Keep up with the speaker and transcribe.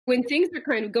when things are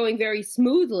kind of going very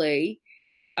smoothly,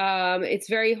 it's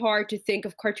very hard to think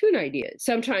of cartoon ideas.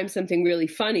 Sometimes something really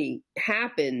funny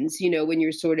happens, when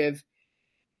you're sort of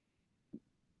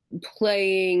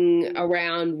playing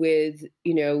around with,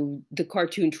 the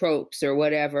cartoon tropes or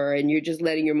whatever, and you're just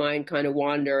letting your mind kind of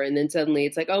wander. And then suddenly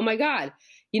it's like, oh my God,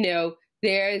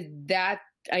 there's that.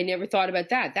 I never thought about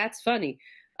that. That's funny.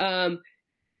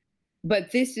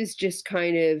 But this is just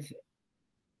kind of,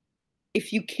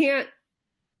 if you can't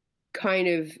kind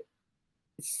of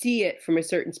see it from a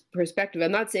certain perspective,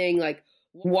 I'm not saying like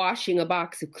washing a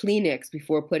box of Kleenex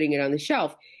before putting it on the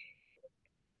shelf.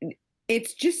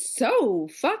 It's just so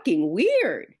fucking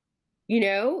weird.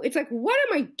 It's like, what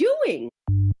am I doing?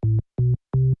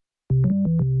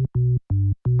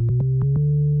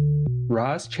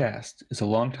 Roz Chast is a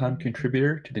longtime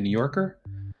contributor to The New Yorker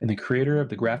and the creator of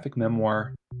the graphic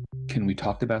memoir, Can We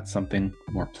Talk About Something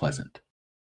More Pleasant?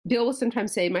 Bill will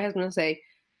sometimes say, my husband will say,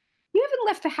 you haven't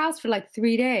left the house for like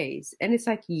 3 days. And it's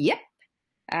like, yep,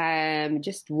 I'm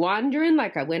just wandering.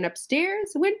 Like I went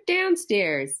upstairs, went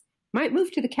downstairs, might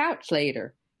move to the couch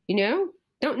later,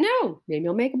 don't know. Maybe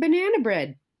I'll make a banana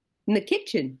bread in the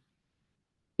kitchen,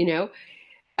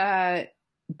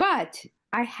 but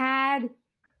I had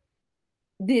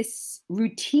this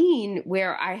routine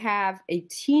where I have a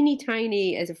teeny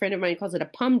tiny, as a friend of mine calls it, a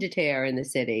pomme de terre in the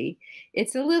city.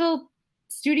 It's a little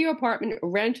studio apartment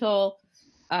rental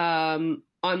on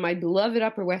my beloved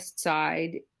Upper West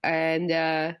Side. And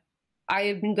I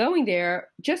have been going there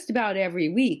just about every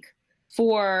week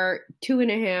for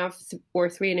 2.5 or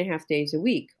 3.5 days a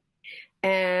week.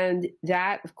 And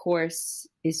that, of course,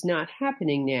 is not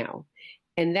happening now.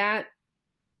 And that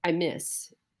I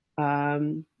miss.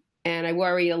 And I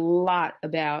worry a lot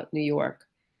about New York.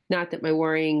 Not that my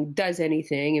worrying does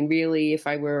anything. And really, if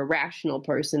I were a rational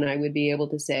person, I would be able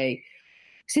to say,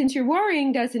 since your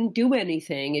worrying doesn't do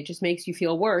anything, it just makes you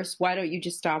feel worse, why don't you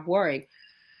just stop worrying?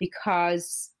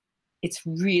 Because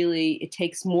it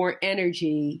takes more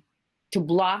energy to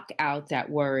block out that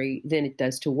worry than it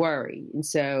does to worry. And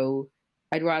so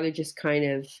I'd rather just kind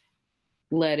of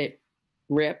let it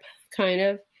rip, kind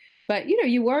of. But,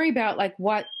 you worry about like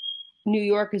what New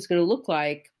York is going to look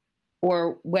like,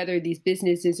 or whether these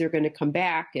businesses are going to come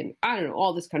back, and I don't know,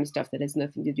 all this kind of stuff that has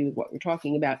nothing to do with what we're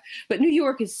talking about. But New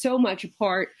York is so much a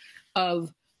part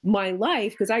of my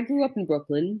life because I grew up in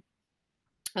Brooklyn.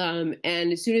 And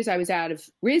as soon as I was out of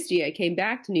RISD, I came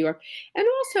back to New York. And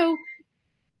also,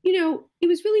 it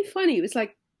was really funny. It was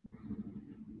like,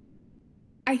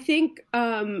 I think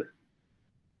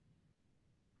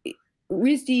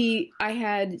RISD, I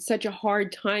had such a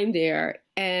hard time there.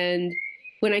 And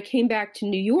when I came back to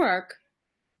New York,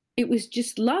 it was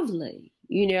just lovely,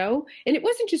 And it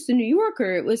wasn't just the New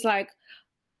Yorker. It was like,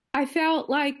 I felt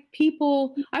like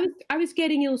people, I was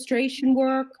getting illustration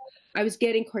work. I was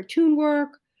getting cartoon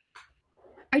work.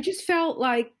 I just felt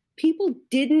like people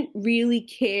didn't really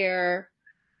care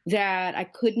that I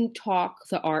couldn't talk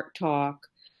the art talk,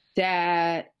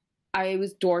 that I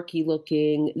was dorky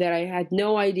looking, that I had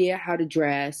no idea how to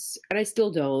dress, and I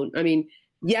still don't. I mean,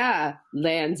 yeah,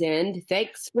 Land's End,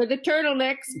 thanks for the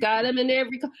turtlenecks, got them in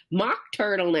every mock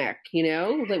turtleneck,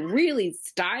 like really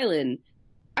styling.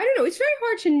 I don't know, it's very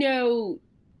hard to know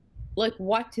like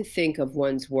what to think of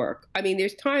one's work. I mean,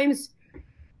 there's times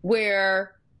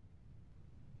where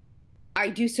I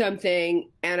do something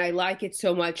and I like it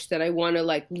so much that I want to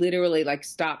like literally like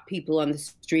stop people on the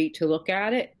street to look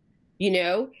at it,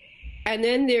 And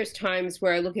then there's times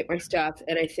where I look at my stuff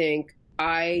and I think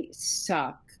I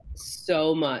suck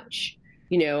so much.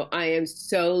 I am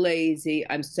so lazy.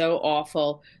 I'm so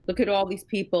awful. Look at all these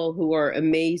people who are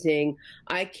amazing.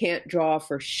 I can't draw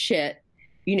for shit.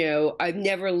 I've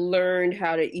never learned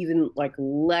how to even like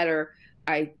letter.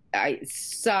 I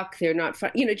suck. They're not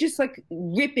fun. Just like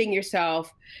ripping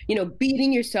yourself,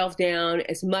 beating yourself down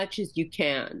as much as you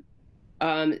can.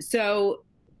 So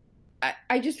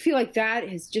I just feel like that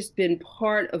has just been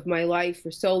part of my life for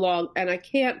so long, and I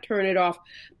can't turn it off.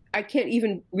 I can't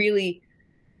even really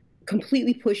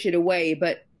completely push it away.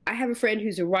 But I have a friend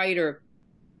who's a writer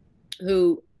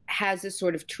who has this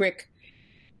sort of trick,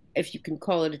 if you can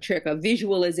call it a trick, a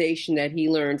visualization that he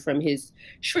learned from his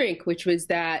shrink, which was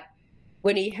that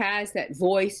when he has that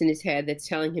voice in his head that's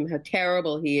telling him how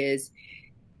terrible he is,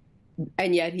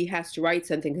 and yet he has to write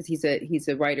something because he's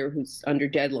a writer who's under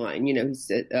deadline.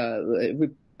 He's a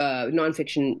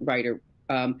nonfiction writer,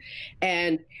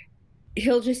 and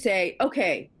he'll just say,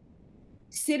 "Okay,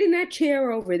 sit in that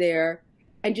chair over there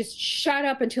and just shut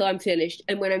up until I'm finished.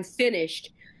 And when I'm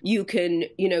finished, you can,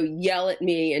 yell at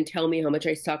me and tell me how much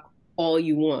I suck all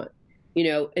you want."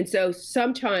 And so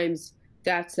sometimes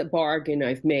that's a bargain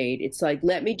I've made. It's like,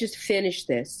 let me just finish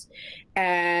this.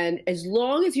 And as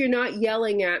long as you're not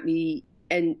yelling at me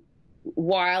and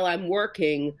while I'm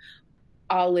working,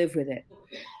 I'll live with it.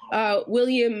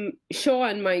 William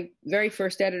Shawn, my very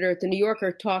first editor at the New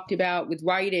Yorker, talked about with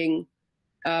writing,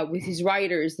 with his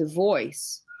writers, the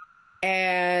voice.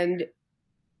 And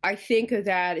I think of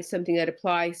that as something that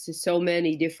applies to so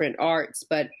many different arts,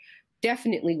 but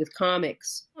definitely with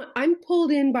comics. I'm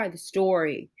pulled in by the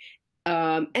story,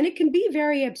 and it can be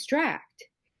very abstract,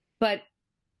 but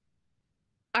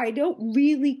I don't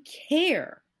really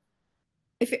care.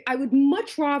 I would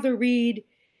much rather read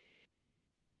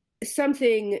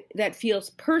something that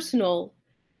feels personal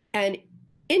and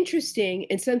interesting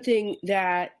and something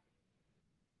that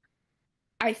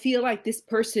I feel like this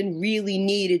person really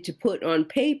needed to put on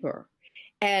paper.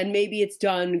 And maybe it's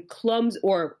done clumsy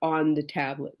or on the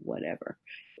tablet, whatever.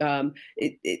 Um,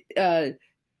 it, it, uh,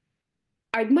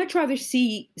 I'd much rather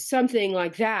see something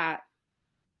like that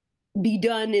be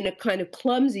done in a kind of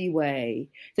clumsy way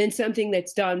than something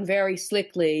that's done very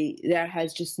slickly that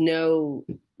has just no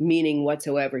meaning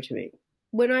whatsoever to me.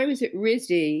 When I was at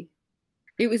RISD,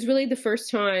 it was really the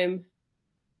first time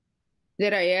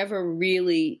that I ever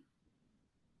really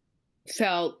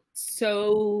felt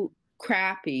so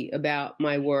crappy about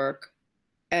my work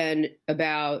and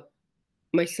about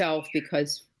myself,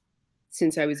 because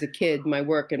since I was a kid, my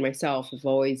work and myself have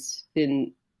always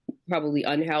been probably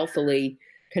unhealthily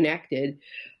connected,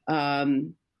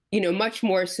 much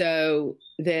more so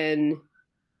than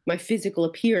my physical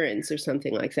appearance or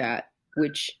something like that,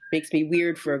 which makes me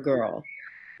weird for a girl.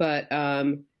 But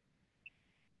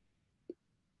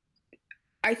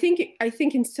I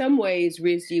think in some ways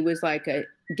RISD was like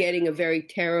getting a very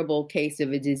terrible case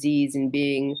of a disease and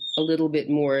being a little bit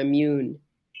more immune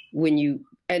when you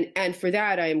and for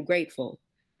that I am grateful.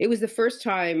 It was the first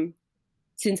time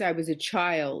since I was a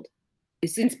child,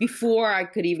 since before I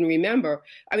could even remember.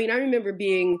 I mean, I remember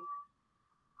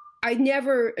I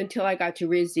never, until I got to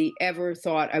RISD, ever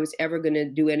thought I was ever going to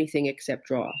do anything except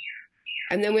draw.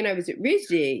 And then when I was at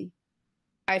RISD,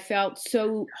 I felt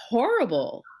so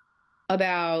horrible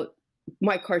about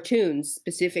my cartoons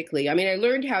specifically. I mean, I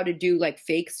learned how to do like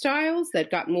fake styles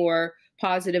that got more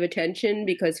positive attention,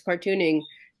 because cartooning,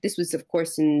 this was of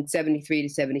course in 73 to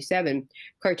 77,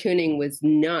 cartooning was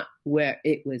not where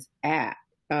it was at.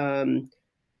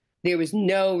 There was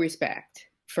no respect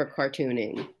for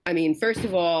cartooning. I mean, first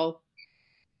of all,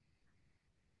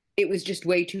 it was just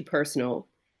way too personal.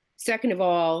 Second of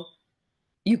all,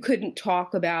 you couldn't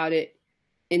talk about it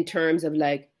in terms of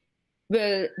like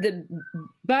the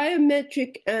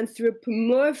biometric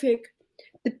anthropomorphic,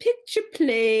 the picture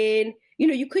plane.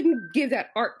 You couldn't give that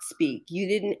art speak. You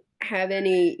didn't have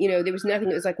any, there was nothing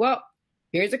that was like, well,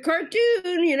 here's a cartoon,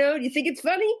 do you think it's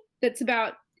funny? That's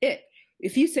about it.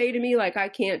 If you say to me, like, I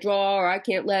can't draw or I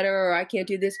can't letter or I can't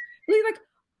do this, I'll be like,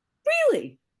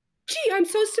 really? Gee, I'm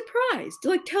so surprised.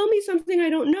 Like, tell me something I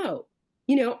don't know.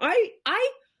 I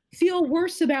feel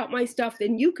worse about my stuff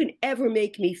than you can ever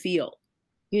make me feel,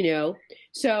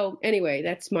 So anyway,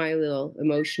 that's my little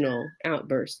emotional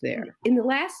outburst there. In the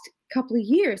last couple of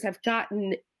years, I've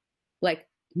gotten like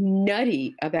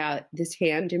nutty about this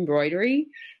hand embroidery.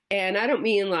 And I don't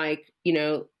mean like,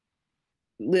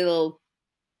 little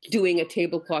doing a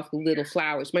tablecloth with little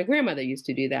flowers. My grandmother used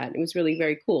to do that. It was really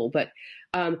very cool. But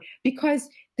because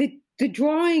the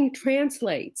drawing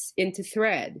translates into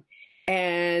thread,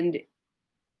 and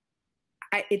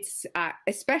it's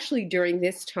especially during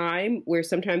this time where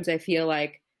sometimes I feel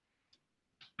like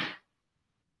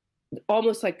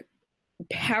almost like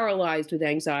paralyzed with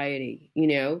anxiety,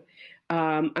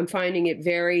 I'm finding it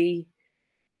very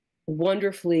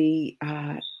wonderfully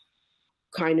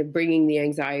kind of bringing the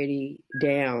anxiety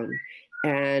down,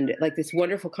 and like this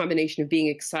wonderful combination of being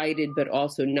excited but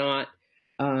also not.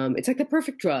 It's like the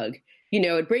perfect drug.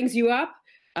 It brings you up,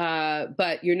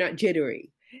 but you're not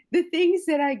jittery. The things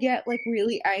that I get like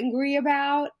really angry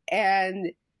about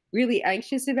and really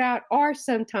anxious about are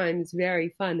sometimes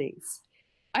very funny.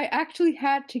 I actually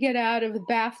had to get out of the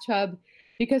bathtub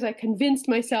because I convinced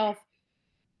myself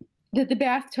that the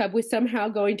bathtub was somehow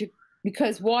going to,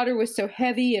 because water was so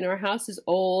heavy and our house is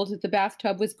old, that the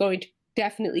bathtub was going to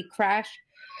definitely crash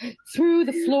through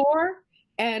the floor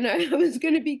and I was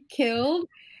going to be killed.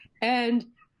 And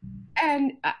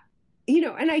and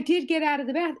I did get out of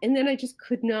the bath, and then I just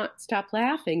could not stop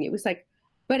laughing. It was like,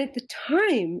 but at the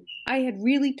time I had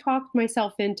really talked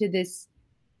myself into this,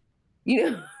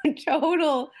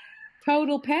 total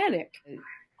panic.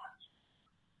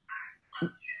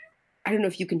 I don't know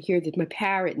if you can hear my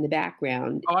parrot in the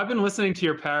background. Oh, I've been listening to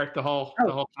your parrot the whole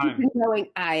She's time. been going,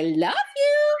 I love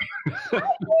you. Hi,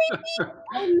 baby.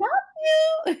 I love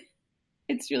you.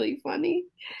 It's really funny.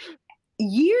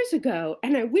 Years ago,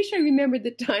 and I wish I remembered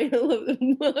the title of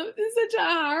the book. It's such a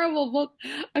horrible book.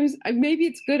 Maybe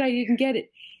it's good I didn't get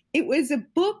it. It was a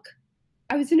book.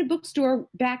 I was in a bookstore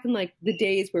back in like the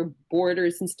days where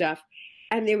Borders and stuff,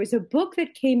 and there was a book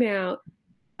that came out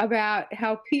about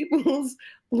how people's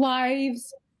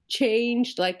lives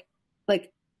changed, like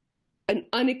an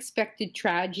unexpected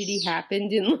tragedy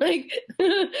happened in like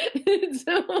it's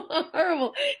so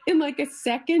horrible in like a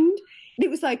second. It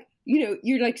was like,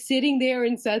 you're like sitting there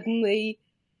and suddenly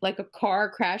like a car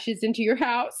crashes into your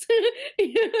house.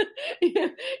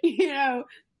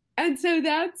 And so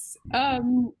that's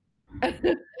that's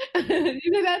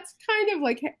kind of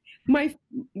like my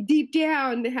deep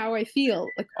down how I feel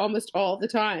like almost all the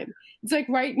time. It's like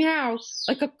right now,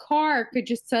 like a car could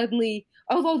just suddenly,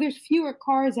 although there's fewer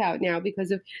cars out now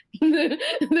because of the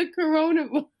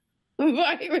coronavirus.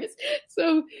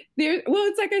 So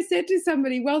it's like I said to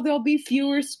somebody, well, there'll be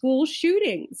fewer school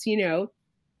shootings,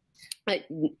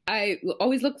 I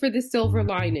always look for the silver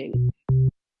lining.